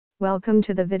Welcome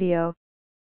to the video.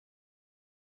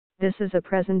 This is a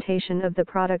presentation of the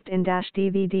product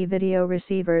in-DVD video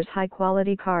receivers high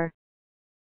quality car.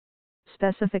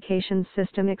 Specifications: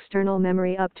 system external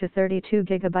memory up to 32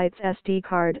 GB SD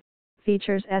card,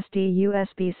 features SD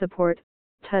USB support,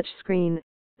 touch screen,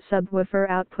 subwoofer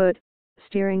output,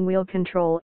 steering wheel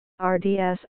control,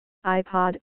 RDS,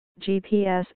 iPod,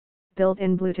 GPS,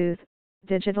 built-in Bluetooth,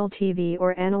 digital TV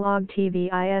or analog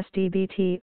TV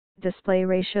ISDB-T, display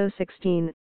ratio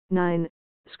 16:9,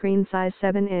 screen size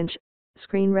 7-inch,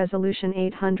 screen resolution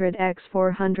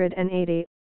 800x480,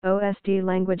 OSD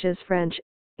languages French,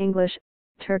 English,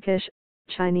 Turkish,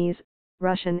 Chinese,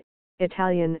 Russian,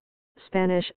 Italian,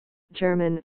 Spanish,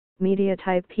 German, media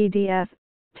type PDF,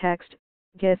 text,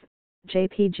 GIF,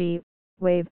 JPG,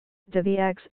 WAV,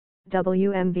 DIVX,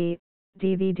 WMV,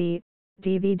 DVD,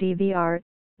 DVD-VR,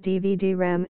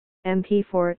 DVD-RAM,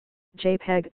 MP4,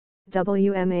 JPEG,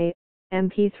 WMA,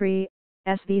 MP3,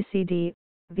 SVCD,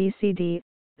 VCD,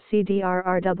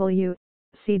 CD-RRW,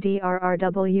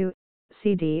 CD-RRW,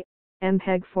 CD,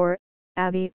 MPEG-4,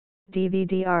 AVI,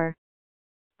 DVD-R,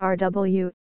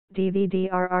 RW,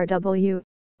 DVD-RRW,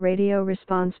 radio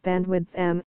response bandwidth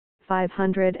M,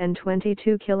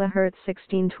 522 kHz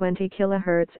 1620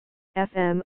 kHz,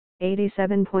 FM,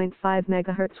 87.5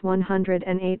 MHz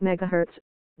 108 MHz,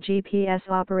 GPS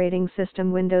operating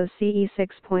system Windows CE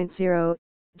 6.0,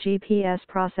 GPS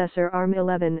processor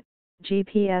ARM11,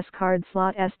 GPS card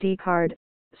slot SD card,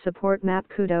 support map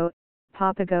Kudo,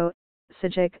 PAPAGO,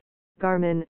 Sygic,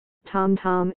 Garmin,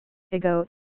 TOMTOM, Pgоdust,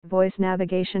 voice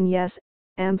navigation yes,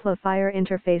 amplifier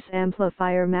interface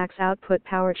amplifier max output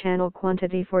power channel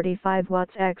quantity 45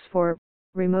 watts x4,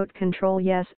 remote control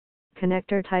yes,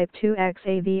 connector type 2x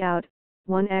AV out,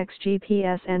 1x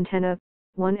GPS antenna,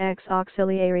 1x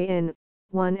auxiliary in,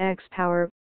 1x power,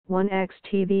 1x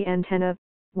TV antenna,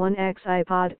 1x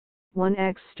iPod,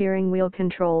 1x steering wheel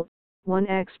control,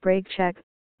 1x brake check,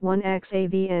 1x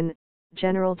AV in,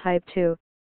 GeneralType 2.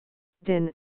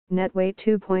 DIN, net weight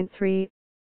 2.3.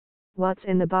 What's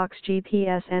in the box: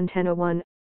 GPS antenna 1,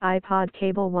 iPod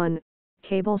cable 1,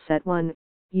 cable set 1,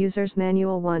 user's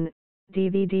manual 1,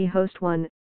 DVD host 1.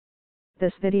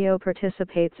 This video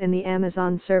participates in the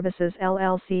Amazon Services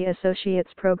LLC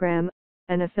Associates Program,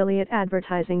 an affiliate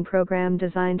advertising program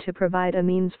designed to provide a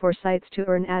means for sites to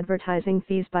earn advertising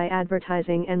fees by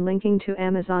advertising and linking to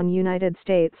Amazon United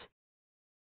States.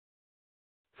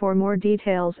 For more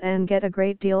details and get a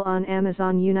great deal on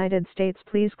Amazon United States,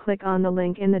 please click on the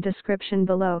link in the description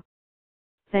below.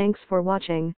 Thanks for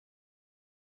watching.